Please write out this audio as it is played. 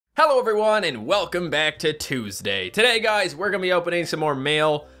Hello everyone and welcome back to Tuesday. Today guys, we're gonna be opening some more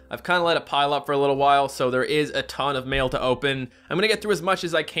mail. I've kind of let it pile up for a little while, so there is a ton of mail to open. I'm gonna get through as much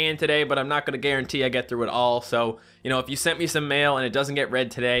as I can today, but I'm not gonna guarantee I get through it all. So, you know, if you sent me some mail and it doesn't get read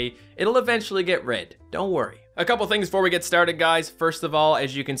today, it'll eventually get read. Don't worry. A couple things before we get started, guys. First of all,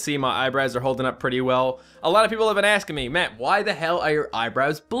 as you can see, my eyebrows are holding up pretty well. A lot of people have been asking me, Matt, why the hell are your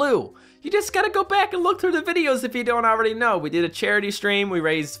eyebrows blue? You just gotta go back and look through the videos if you don't already know. We did a charity stream. We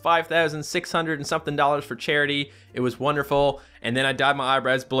raised $5,600 and something for charity. It was wonderful. And then I dyed my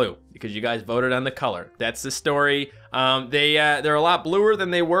eyebrows blue because you guys voted on the color. That's the story. They're a lot bluer than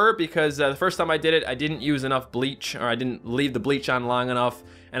they were because the first time I did it, I didn't use enough bleach, or I didn't leave the bleach on long enough.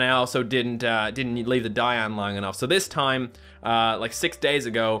 And I also didn't leave the dye on long enough. So this time, like 6 days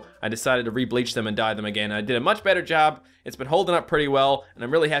ago, I decided to re-bleach them and dye them again. I did a much better job. It's been holding up pretty well, and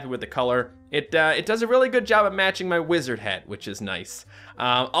I'm really happy with the color. It does a really good job of matching my wizard hat, which is nice.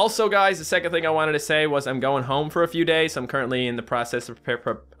 Also, guys, the second thing I wanted to say was I'm going home for a few days. I'm currently in the process of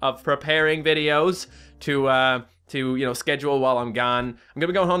preparing videos to schedule while I'm gone. I'm gonna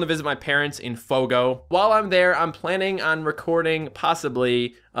be going home to visit my parents in Fogo. While I'm there, I'm planning on recording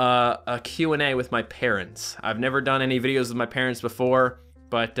possibly a Q&A with my parents. I've never done any videos with my parents before,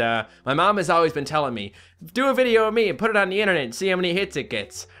 but my mom has always been telling me, do a video of me and put it on the internet and see how many hits it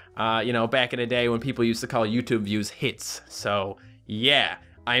gets. You know, back in the day when people used to call YouTube views hits. So yeah,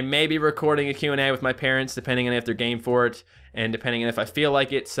 I may be recording a Q&A with my parents depending on if they're game for it and depending on if I feel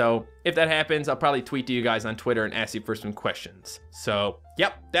like it. So if that happens, I'll probably tweet to you guys on Twitter and ask you for some questions. So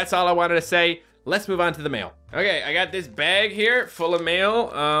yep, that's all I wanted to say. Let's move on to the mail. Okay, I got this bag here full of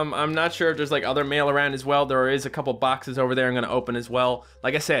mail. I'm not sure if there's like other mail around as well. There is a couple boxes over there I'm gonna open as well.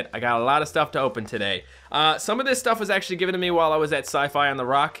 Like I said, I got a lot of stuff to open today. Some of this stuff was actually given to me while I was at Sci-Fi on the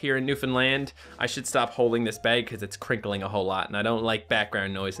Rock here in Newfoundland. I should stop holding this bag because it's crinkling a whole lot and I don't like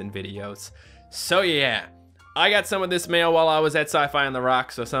background noise in videos. So yeah. I got some of this mail while I was at Sci-Fi on the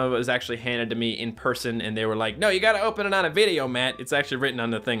Rock, so some of it was actually handed to me in person, and they were like, no, you gotta open it on a video, Matt. It's actually written on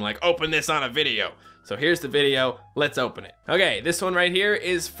the thing, like, open this on a video. So here's the video, let's open it. Okay, this one right here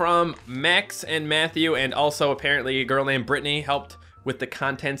is from Max and Matthew, and also apparently a girl named Brittany helped with the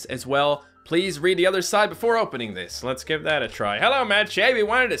contents as well. Please read the other side before opening this. Let's give that a try. Hello, MattShea. We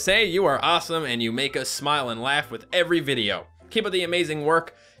wanted to say you are awesome, and you make us smile and laugh with every video. Keep up the amazing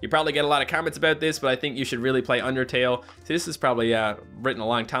work. You probably get a lot of comments about this, but I think you should really play Undertale. See, this is probably written a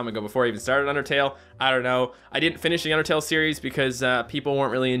long time ago before I even started Undertale. I don't know. I didn't finish the Undertale series because people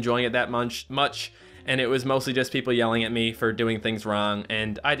weren't really enjoying it that much, and it was mostly just people yelling at me for doing things wrong,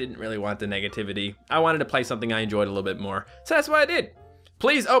 and I didn't really want the negativity. I wanted to play something I enjoyed a little bit more, so that's what I did.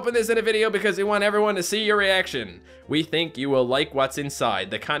 Please open this in a video because we want everyone to see your reaction. We think you will like what's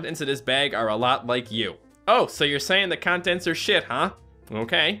inside. The contents of this bag are a lot like you. Oh, so you're saying the contents are shit, huh?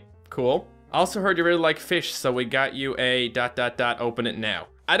 Okay, cool. Also heard you really like fish, so we got you a ... open it now.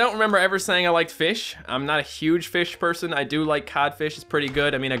 I don't remember ever saying I liked fish. I'm not a huge fish person. I do like codfish, it's pretty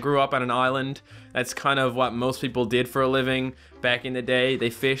good. I mean, I grew up on an island. That's kind of what most people did for a living back in the day. They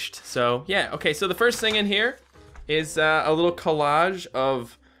fished, so yeah. Okay, so the first thing in here is a little collage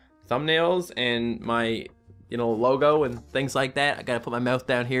of thumbnails and my logo and things like that. I gotta put my mouth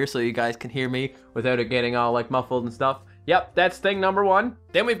down here so you guys can hear me without it getting all like muffled and stuff. Yep, that's thing number one.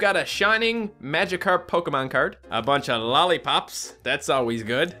 Then we've got a shining Magikarp Pokemon card, a bunch of lollipops, that's always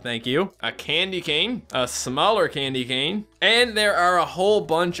good, thank you. A candy cane, a smaller candy cane, and there are a whole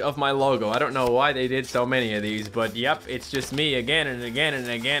bunch of my logo. I don't know why they did so many of these, but yep, it's just me again and again and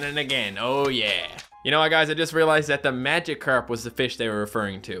again and again. Oh yeah. You know what, guys, I just realized that the Magikarp was the fish they were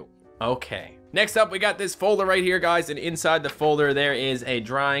referring to. Okay. Next up, we got this folder right here, guys, and inside the folder there is a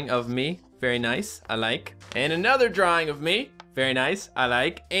drawing of me. Very nice, I like. And another drawing of me. Very nice, I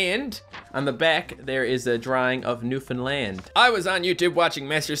like. And on the back, there is a drawing of Newfoundland. I was on YouTube watching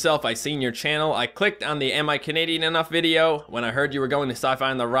Mess Yourself. I seen your channel. I clicked on the Am I Canadian Enough video. When I heard you were going to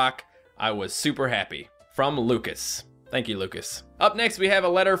Sci-Fi on the Rock, I was super happy. From Lucas. Thank you, Lucas. Up next, we have a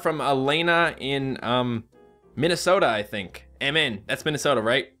letter from Elena in Minnesota, I think. MN, that's Minnesota,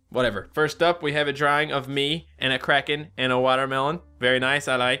 right? Whatever. First up, we have a drawing of me and a Kraken and a watermelon. Very nice,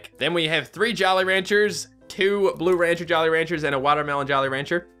 I like. Then we have 3 Jolly Ranchers, 2 Blue Rancher Jolly Ranchers, and a watermelon Jolly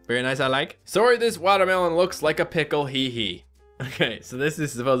Rancher. Very nice, I like. Sorry, this watermelon looks like a pickle, hee hee. Okay, so this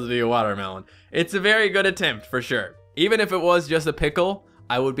is supposed to be a watermelon. It's a very good attempt, for sure. Even if it was just a pickle,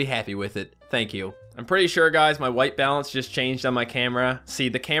 I would be happy with it. Thank you. I'm pretty sure, guys, my white balance just changed on my camera. See,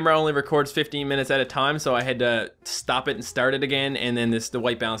 the camera only records 15 minutes at a time, so I had to stop it and start it again, and then the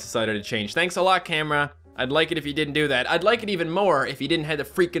white balance decided to change. Thanks a lot, camera. I'd like it if you didn't do that. I'd like it even more if you didn't have to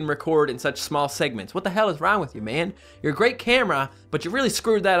freaking record in such small segments. What the hell is wrong with you, man? You're a great camera, but you really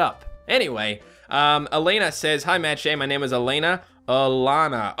screwed that up. Anyway, Elena says, hi, MattShea. My name is Elena.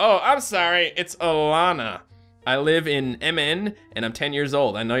 Alana. Oh, I'm sorry. It's Alana. I live in MN, and I'm 10 years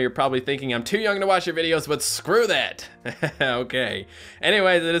old. I know you're probably thinking I'm too young to watch your videos, but screw that. Okay.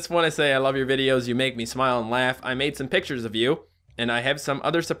 Anyways, I just want to say I love your videos. You make me smile and laugh. I made some pictures of you, and I have some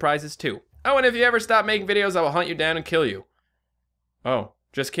other surprises too. Oh, and if you ever stop making videos, I will hunt you down and kill you. Oh,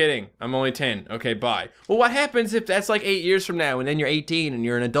 just kidding. I'm only 10. Okay, bye. Well, what happens if that's like 8 years from now, and then you're 18, and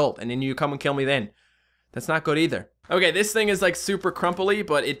you're an adult, and then you come and kill me then? That's not good either. Okay, this thing is like super crumply,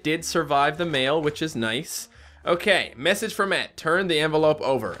 but it did survive the mail, which is nice. Okay, message from Matt. Turn the envelope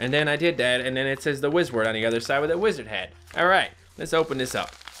over. And then I did that, and then it says the whiz word on the other side with a wizard hat. All right, let's open this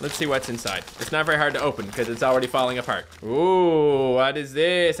up. Let's see what's inside. It's not very hard to open because it's already falling apart. Ooh, what is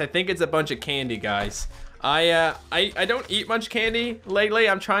this? I think it's a bunch of candy, guys. I don't eat much candy lately.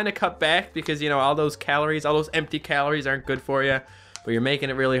 I'm trying to cut back because, you know, all those calories, all those empty calories aren't good for you, but you're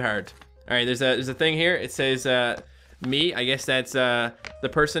making it really hard. All right, there's a thing here. It says, me, I guess that's the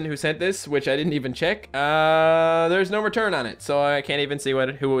person who sent this, which I didn't even check. There's no return on it, so I can't even see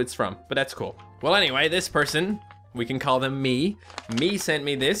who it's from, but that's cool. Well, anyway, this person, we can call them me. Me sent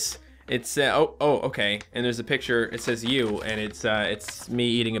me this. It's okay. And there's a picture. It says you, and it's me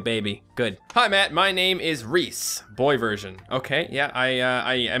eating a baby. Good. Hi, Matt. My name is Reese. Boy version. Okay. Yeah.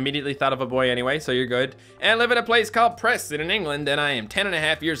 I immediately thought of a boy anyway, so you're good. And I live in a place called Preston in England, and I am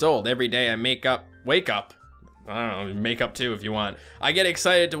 10.5 years old. Every day I wake up. I don't know, make up too if you want. I get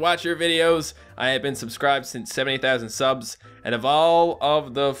excited to watch your videos. I have been subscribed since 70,000 subs. And of all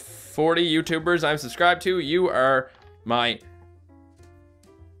of the 40 YouTubers I'm subscribed to, you are my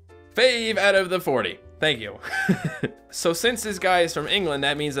fave out of the 40. Thank you. So since this guy is from England,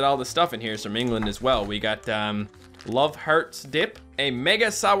 that means that all the stuff in here is from England as well. We got Love Hearts Dip, a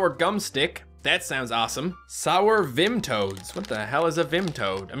Mega Sour Gum Stick. That sounds awesome. Sour Vim Toads. What the hell is a Vim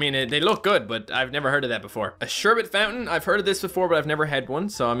Toad? I mean, they look good, but I've never heard of that before. A Sherbet Fountain. I've heard of this before, but I've never had one,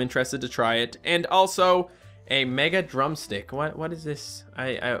 so I'm interested to try it. And also a Mega Drumstick. What is this?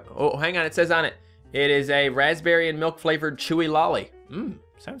 Oh, hang on. It says on it. It is a raspberry and milk flavored chewy lolly.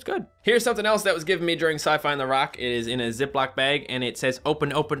 Sounds good. Here's something else that was given me during Sci-Fi on the Rock. It is in a Ziploc bag, and it says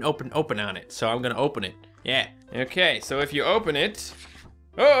open, open, open, open on it. So I'm gonna open it. Yeah. Okay, so if you open it,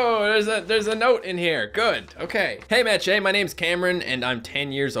 oh, there's a note in here. Good. Okay. Hey, MattShea, my name's Cameron, and I'm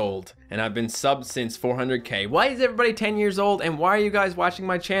 10 years old, and I've been subbed since 400K. Why is everybody 10 years old, and why are you guys watching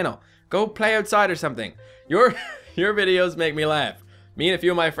my channel? Go play outside or something. Your videos make me laugh. Me and a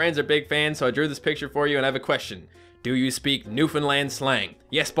few of my friends are big fans, so I drew this picture for you, and I have a question. Do you speak Newfoundland slang?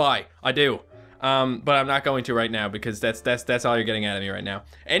 Yes, bye. I do. But I'm not going to right now because that's all you're getting out of me right now.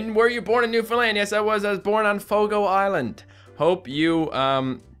 And were you born in Newfoundland? Yes, I was. I was born on Fogo Island. Hope you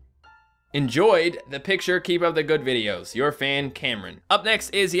enjoyed the picture. Keep up the good videos. Your fan, Cameron. Up next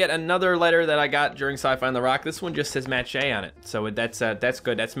is yet another letter that I got during Sci-Fi on the Rock. This one just says MattShea on it, so that's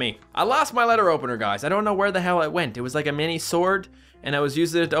good. That's me. I lost my letter opener, guys. I don't know where the hell it went. It was like a mini sword, and I was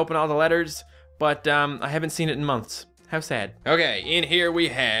using it to open all the letters, but I haven't seen it in months. How sad. Okay, in here we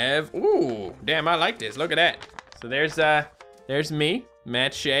have, ooh, damn, I like this. Look at that. So there's me,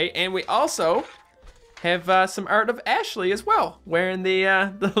 MattShea, and we also have some art of Ashley as well, wearing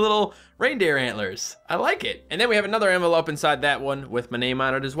the little reindeer antlers. I like it. And then we have another envelope inside that one with my name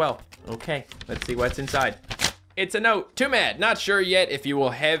on it as well. Okay, let's see what's inside. It's a note to Matt. Not sure yet if you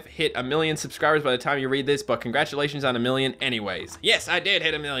will have hit 1 million subscribers by the time you read this, but congratulations on 1 million anyways. Yes, I did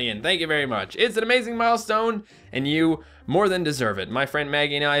hit 1 million. Thank you very much. It's an amazing milestone, and you more than deserve it. My friend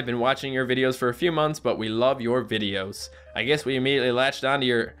Maggie and I have been watching your videos for a few months, but we love your videos. I guess we immediately latched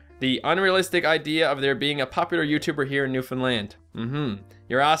onto the unrealistic idea of there being a popular YouTuber here in Newfoundland.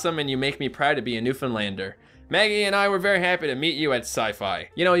 You're awesome, and you make me proud to be a Newfoundlander. Maggie and I were very happy to meet you at Sci-Fi.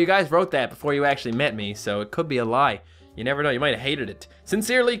 You know, you guys wrote that before you actually met me, so it could be a lie. You never know, you might have hated it.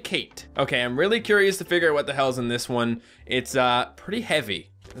 Sincerely, Kate. Okay, I'm really curious to figure out what the hell's in this one. It's pretty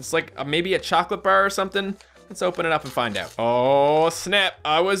heavy. It's like maybe a chocolate bar or something. Let's open it up and find out. Oh, snap,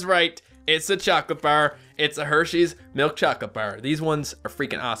 I was right. It's a chocolate bar. It's a Hershey's milk chocolate bar. These ones are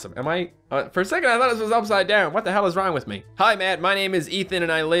freaking awesome. Am I, for a second I thought this was upside down. What the hell is wrong with me? Hi Matt, my name is Ethan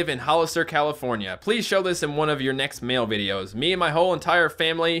and I live in Hollister, California. Please show this in one of your next mail videos. Me and my whole entire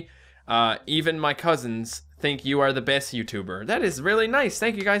family, even my cousins, think you are the best YouTuber. That is really nice.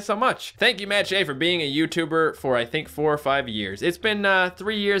 Thank you guys so much. Thank you, MattShea, for being a YouTuber for I think 4 or 5 years. It's been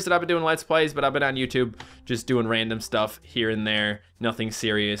 3 years that I've been doing Let's Plays, but I've been on YouTube just doing random stuff here and there. Nothing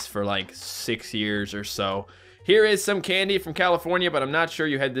serious for like 6 years or so. Here is some candy from California, but I'm not sure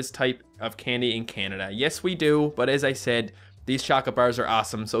you had this type of candy in Canada. Yes, we do, but as I said, these chocolate bars are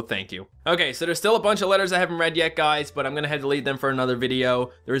awesome, so thank you. Okay, so there's still a bunch of letters I haven't read yet, guys, but I'm gonna have to leave them for another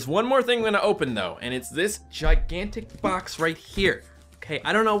video. There's one more thing I'm gonna open, though, and it's this gigantic box right here. Okay,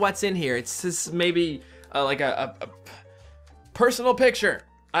 I don't know what's in here. It's just maybe like a personal picture.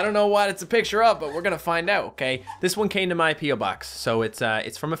 I don't know what it's a picture of, but we're gonna find out, okay? This one came to my P.O. box, so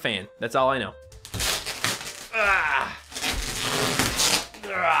it's from a fan. That's all I know. Ah.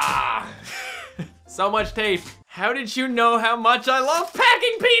 Ah. So much tape. How did you know how much I love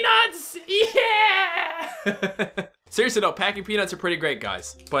packing peanuts? Yeah! Seriously though, packing peanuts are pretty great,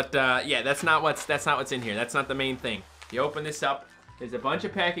 guys. But yeah, that's not what's in here. That's not the main thing. You open this up, there's a bunch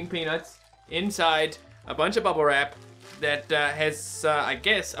of packing peanuts, inside a bunch of bubble wrap that has, I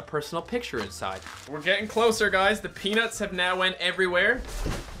guess, a personal picture inside. We're getting closer, guys. The peanuts have now went everywhere.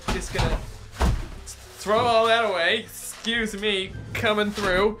 Just gonna throw all that away. Excuse me, coming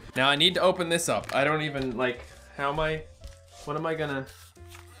through. Now I need to open this up. I don't even, like, what am I gonna,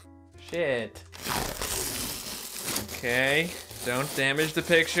 shit. Okay, don't damage the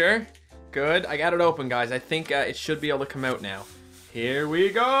picture. Good, I got it open, guys. I think it should be able to come out now. Here we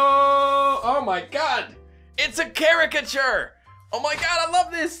go. Oh my God, it's a caricature. Oh my God, I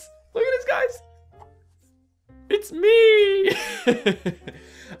love this. Look at this, guys. It's me.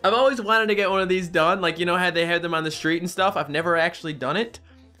 I've always wanted to get one of these done. Like, you know how they had them on the street and stuff? I've never actually done it.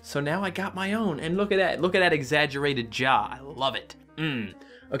 So now I got my own. And look at that. Look at that exaggerated jaw. I love it.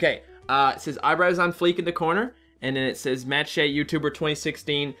 Okay. It says eyebrows on fleek in the corner. And then it says MattShea YouTuber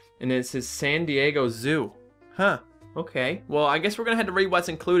 2016. And then it says San Diego Zoo. Huh. Okay. Well, I guess we're going to have to read what's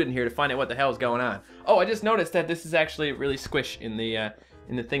included in here to find out what the hell is going on. Oh, I just noticed that this is actually really squish in the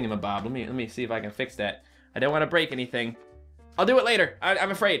thingamabob. Let me see if I can fix that. I don't want to break anything. I'll do it later.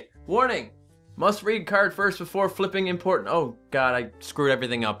 I'm afraid. Warning. Must read card first before flipping important. Oh God, I screwed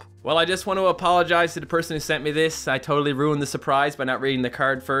everything up. Well, I just want to apologize to the person who sent me this. I totally ruined the surprise by not reading the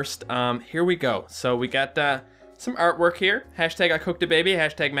card first. Here we go. So we got some artwork here. Hashtag I cooked a baby.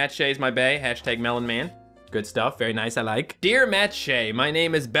 Hashtag MattShea is my bae. Hashtag Melon Man. Good stuff. Very nice. I like. Dear MattShea, my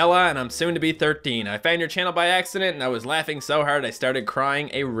name is Bella and I'm soon to be 13. I found your channel by accident and I was laughing so hard I started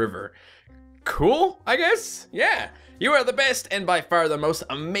crying a river. Cool, I guess? Yeah. You are the best and by far the most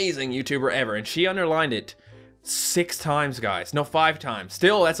amazing YouTuber ever. And she underlined it 6 times, guys. No, 5 times.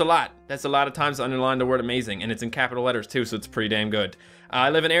 Still, that's a lot. That's a lot of times to underline the word amazing. And it's in capital letters too, so it's pretty damn good. I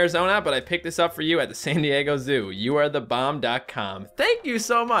live in Arizona, but I picked this up for you at the San Diego Zoo. You are the bomb.com. Thank you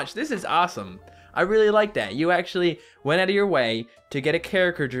so much. This is awesome. I really like that. You actually went out of your way to get a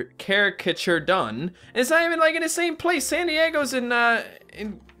caricature done. And it's not even like in the same place. San Diego's isn't that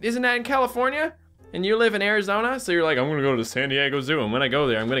in California? And you live in Arizona, so you're like, I'm gonna go to the San Diego Zoo, and when I go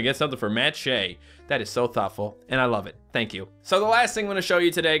there, I'm gonna get something for MattShea. That is so thoughtful, and I love it. Thank you. So the last thing I'm gonna show you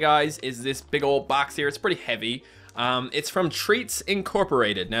today, guys, is this big old box here. It's pretty heavy. It's from Treats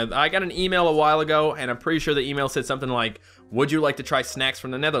Incorporated. Now, I got an email a while ago, and I'm pretty sure the email said something like, would you like to try snacks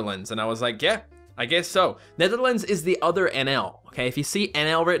from the Netherlands? And I was like, yeah, I guess so. Netherlands is the other NL, okay? If you see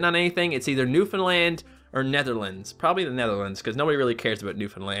NL written on anything, it's either Newfoundland or Netherlands. Probably the Netherlands, because nobody really cares about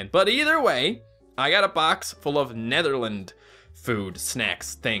Newfoundland. But either way, I got a box full of Netherland food,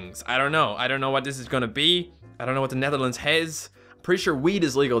 snacks, things. I don't know. I don't know what this is gonna be. I don't know what the Netherlands has. I'm pretty sure weed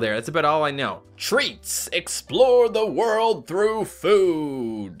is legal there. That's about all I know. Treats, explore the world through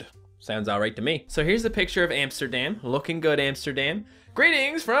food. Sounds all right to me. So here's a picture of Amsterdam. Looking good, Amsterdam.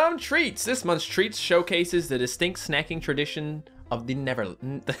 Greetings from Treats. This month's Treats showcases the distinct snacking tradition of the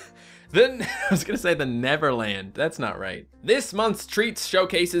Neverland. I was gonna say the Neverland. That's not right. This month's Treats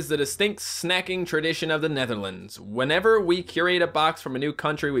showcases the distinct snacking tradition of the Netherlands. Whenever we curate a box from a new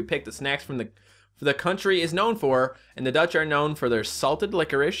country, we pick the snacks from the country is known for, and the Dutch are known for their salted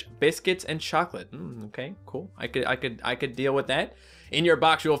licorice, biscuits, and chocolate. Okay, cool. I could deal with that. In your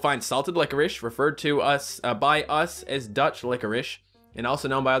box, you will find salted licorice, referred to by us as Dutch licorice, and also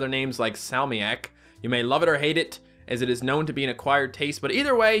known by other names like salmiak. You may love it or hate it, as it is known to be an acquired taste, but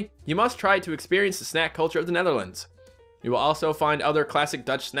either way, you must try to experience the snack culture of the Netherlands. You will also find other classic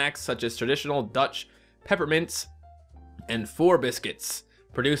Dutch snacks such as traditional Dutch peppermints and 4 biscuits,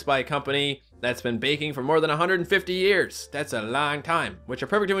 produced by a company that's been baking for more than 150 years. That's a long time, which are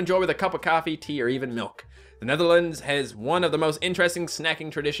perfect to enjoy with a cup of coffee, tea, or even milk. The Netherlands has one of the most interesting snacking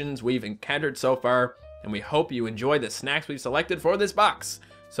traditions we've encountered so far, and we hope you enjoy the snacks we've selected for this box.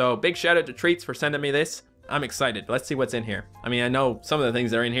 So big shout out to Treats for sending me this. I'm excited. Let's see what's in here. I mean, I know some of the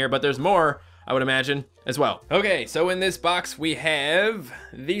things that are in here, but there's more, I would imagine, as well. Okay, so in this box we have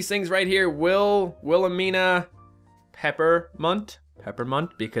these things right here. Wilhelmina peppermint. Peppermint,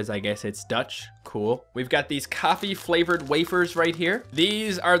 because I guess it's Dutch. Cool. We've got these coffee flavored wafers right here.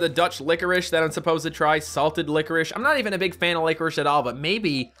 These are the Dutch licorice that I'm supposed to try. Salted licorice. I'm not even a big fan of licorice at all, but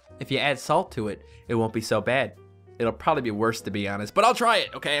maybe if you add salt to it, it won't be so bad. It'll probably be worse, to be honest, but I'll try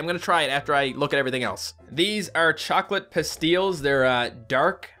it, okay? I'm gonna try it after I look at everything else. These are chocolate pastilles. They're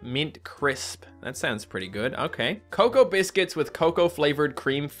dark mint crisp. That sounds pretty good, okay. Cocoa biscuits with cocoa flavored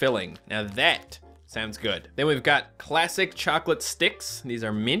cream filling. Now that sounds good. Then we've got classic chocolate sticks. These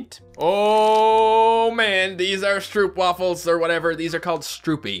are mint. Oh man, these are Stroop waffles or whatever. These are called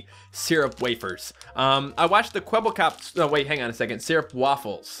Stroopy syrup wafers. I watched the Kwebbelkops, no wait, hang on a second. Syrup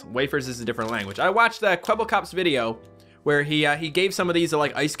waffles. Wafers is a different language. I watched the Kwebbelkops video where he gave some of these to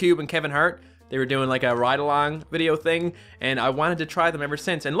like Ice Cube and Kevin Hart. They were doing like a ride along video thing, and I wanted to try them ever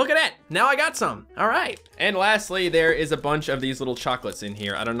since. And look at that, now I got some, all right. And lastly, there is a bunch of these little chocolates in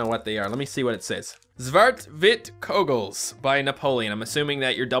here. I don't know what they are. Let me see what it says. Zwart Wit Kogels by Napoleon. I'm assuming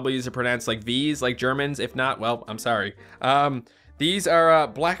that your W's are pronounced like V's, like Germans. If not, well, I'm sorry. These are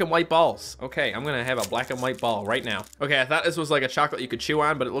black and white balls. Okay, I'm gonna have a black and white ball right now. Okay, I thought this was like a chocolate you could chew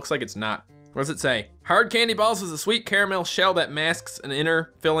on, but it looks like it's not. What does it say? Hard candy balls is a sweet caramel shell that masks an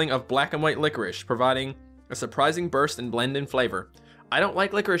inner filling of black and white licorice, providing a surprising burst and blend in flavor. I don't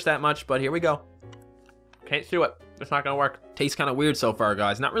like licorice that much, but here we go. Can't chew it. It's not gonna work. Tastes kind of weird so far,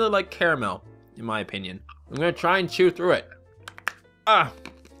 guys. Not really like caramel, in my opinion. I'm gonna try and chew through it. Ah,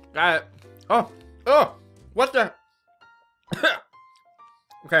 got it. Oh, what the?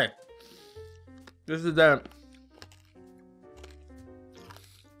 Okay, this is the,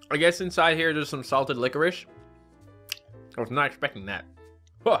 I guess inside here there's some salted licorice. I was not expecting that.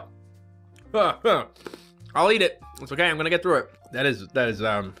 I'll eat it. It's okay, I'm gonna get through it. That is,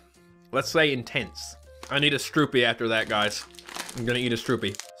 let's say intense. I need a Stroopy after that, guys. I'm gonna eat a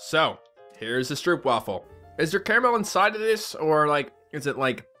Stroopy. So, here's the Stroop waffle. Is there caramel inside of this, or like, is it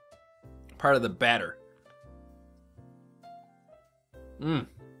like part of the batter?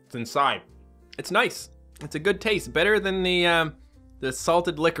 It's inside. It's nice. It's a good taste. Better than the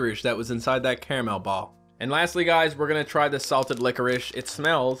salted licorice that was inside that caramel ball. And lastly, guys, we're gonna try the salted licorice. It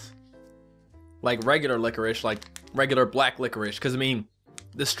smells like regular licorice, like regular black licorice. Cause I mean,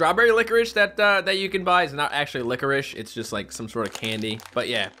 the strawberry licorice that you can buy is not actually licorice. It's just like some sort of candy. But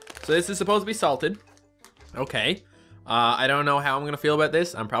yeah, so this is supposed to be salted. Okay. I don't know how I'm gonna feel about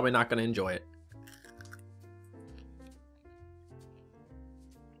this. I'm probably not gonna enjoy it.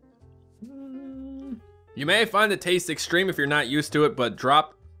 You may find the taste extreme if you're not used to it, but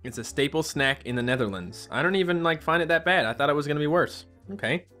drop, it's a staple snack in the Netherlands. I don't even like find it that bad. I thought it was gonna be worse.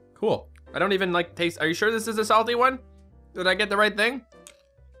 Okay, cool. I don't even like taste. Are you sure this is a salty one? Did I get the right thing?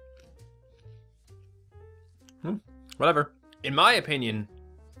 Whatever. In my opinion,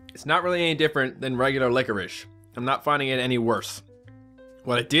 it's not really any different than regular licorice. I'm not finding it any worse.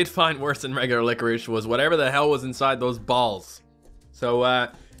 What I did find worse than regular licorice was whatever the hell was inside those balls. So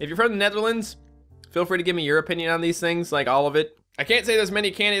if you're from the Netherlands, feel free to give me your opinion on these things, like all of it. I can't say there's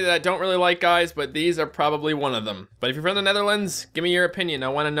many candy that I don't really like, guys, but these are probably one of them. But if you're from the Netherlands, give me your opinion. I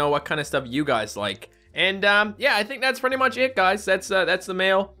want to know what kind of stuff you guys like. And yeah, I think that's pretty much it, guys. That's the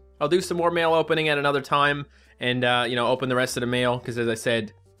mail. I'll do some more mail opening at another time, and you know, open the rest of the mail, because as I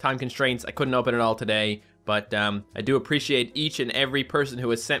said, time constraints, I couldn't open it all today. But I do appreciate each and every person who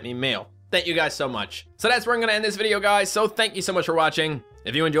has sent me mail. Thank you guys so much. So that's where I'm gonna end this video, guys. So thank you so much for watching.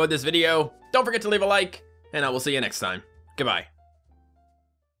 If you enjoyed this video, don't forget to leave a like, and I will see you next time. Goodbye.